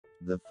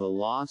The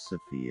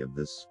philosophy of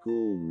the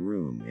school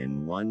room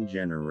in one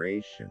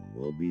generation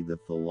will be the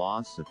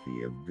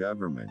philosophy of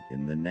government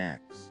in the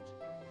next.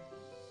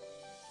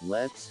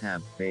 Let's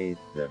have faith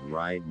that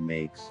right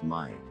makes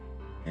might,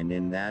 and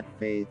in that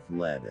faith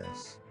let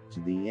us,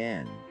 to the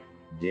end,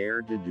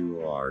 dare to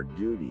do our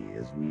duty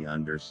as we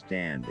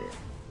understand it.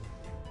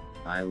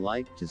 I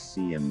like to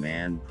see a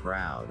man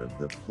proud of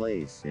the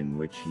place in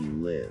which he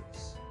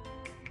lives.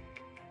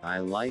 I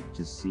like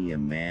to see a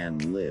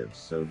man live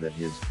so that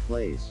his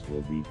place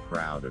will be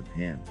proud of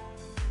him.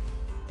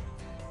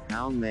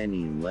 How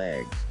many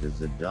legs does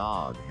a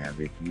dog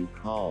have if you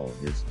call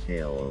his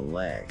tail a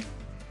leg?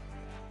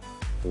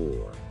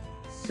 Or,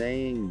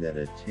 saying that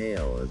a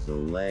tail is a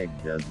leg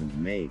doesn't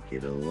make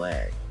it a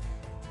leg.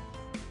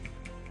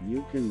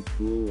 You can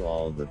fool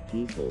all the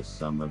people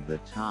some of the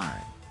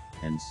time,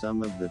 and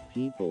some of the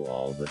people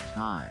all the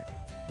time,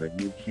 but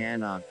you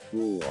cannot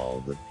fool all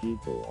the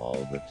people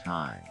all the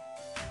time.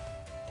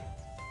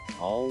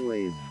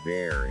 Always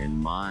bear in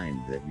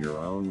mind that your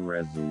own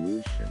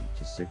resolution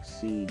to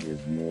succeed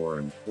is more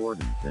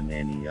important than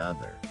any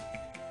other.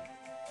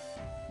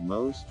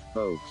 Most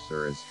folks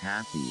are as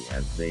happy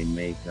as they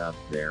make up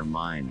their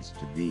minds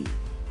to be.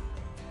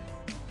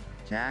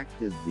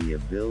 Tact is the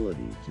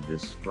ability to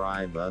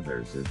describe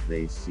others as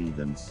they see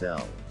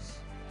themselves.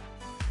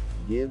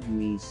 Give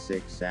me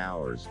 6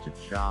 hours to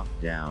chop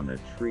down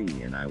a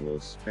tree and I will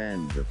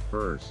spend the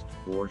first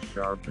 4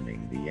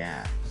 sharpening the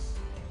axe.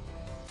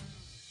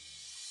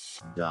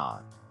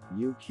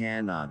 You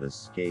cannot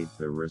escape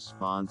the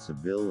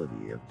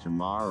responsibility of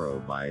tomorrow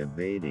by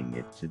evading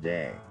it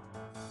today.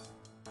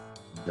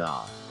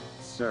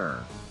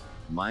 Sir,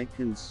 my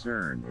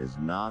concern is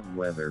not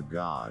whether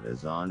God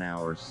is on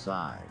our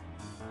side.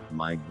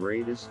 My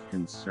greatest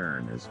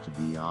concern is to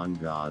be on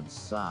God's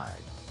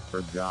side,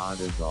 for God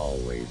is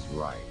always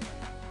right.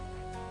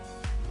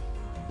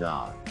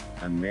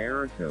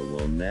 America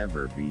will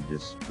never be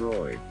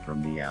destroyed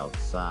from the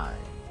outside.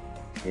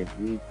 If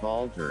we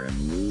falter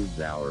and lose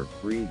our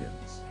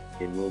freedoms,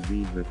 it will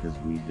be because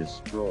we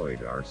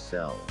destroyed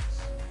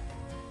ourselves.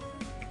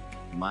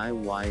 My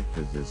wife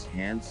is as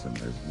handsome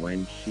as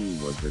when she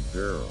was a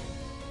girl,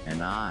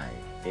 and I,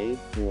 a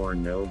poor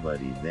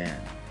nobody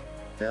then,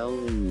 fell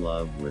in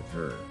love with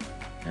her,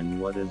 and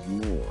what is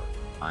more,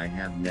 I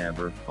have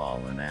never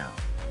fallen out.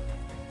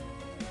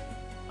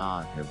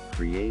 I have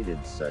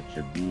created such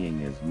a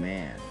being as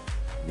man,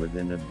 with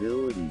an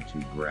ability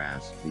to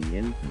grasp the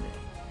infinite,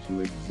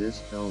 to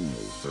exist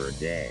only for a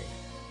day.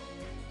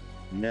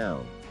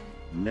 No,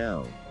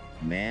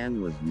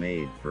 man was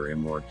made for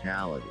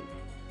immortality.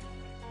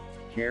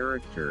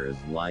 Character is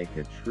like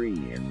a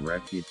tree and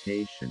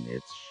reputation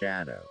its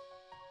shadow.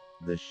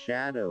 The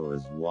shadow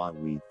is what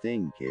we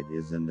think it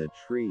is and the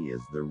tree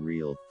is the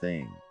real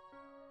thing.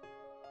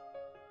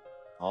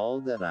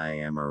 All that I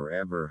am or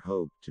ever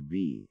hope to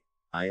be,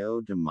 I owe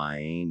to my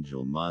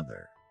angel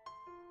mother.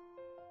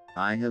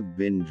 I have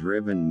been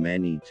driven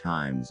many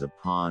times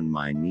upon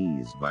my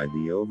knees by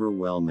the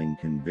overwhelming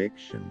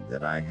conviction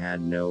that I had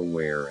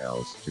nowhere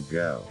else to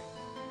go.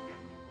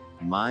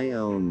 My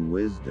own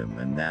wisdom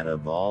and that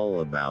of all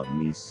about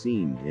me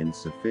seemed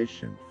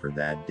insufficient for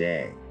that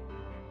day.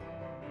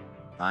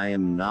 I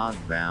am not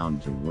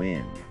bound to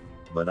win,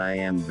 but I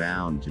am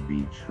bound to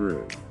be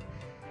true.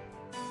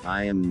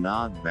 I am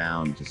not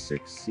bound to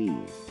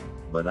succeed,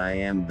 but I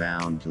am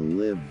bound to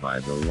live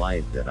by the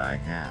light that I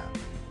have.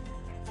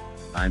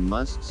 I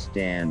must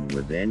stand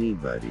with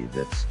anybody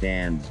that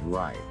stands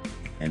right,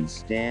 and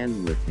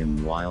stand with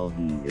him while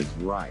he is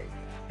right,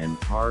 and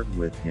part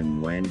with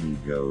him when he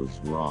goes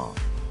wrong.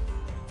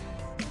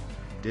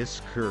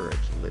 Discourage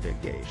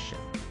litigation.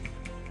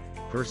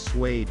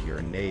 Persuade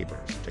your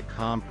neighbors to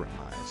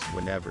compromise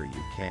whenever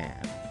you can.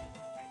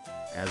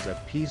 As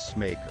a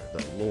peacemaker,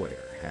 the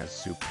lawyer has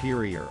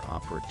superior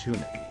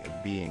opportunity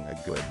of being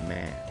a good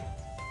man.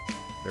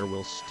 There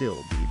will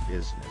still be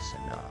business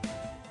enough.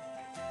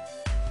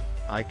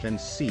 I can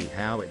see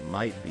how it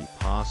might be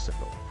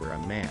possible for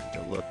a man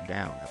to look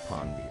down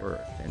upon the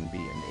earth and be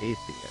an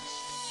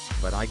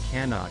atheist, but I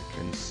cannot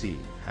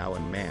conceive how a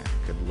man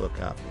could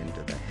look up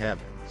into the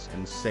heavens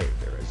and say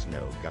there is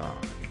no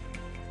God.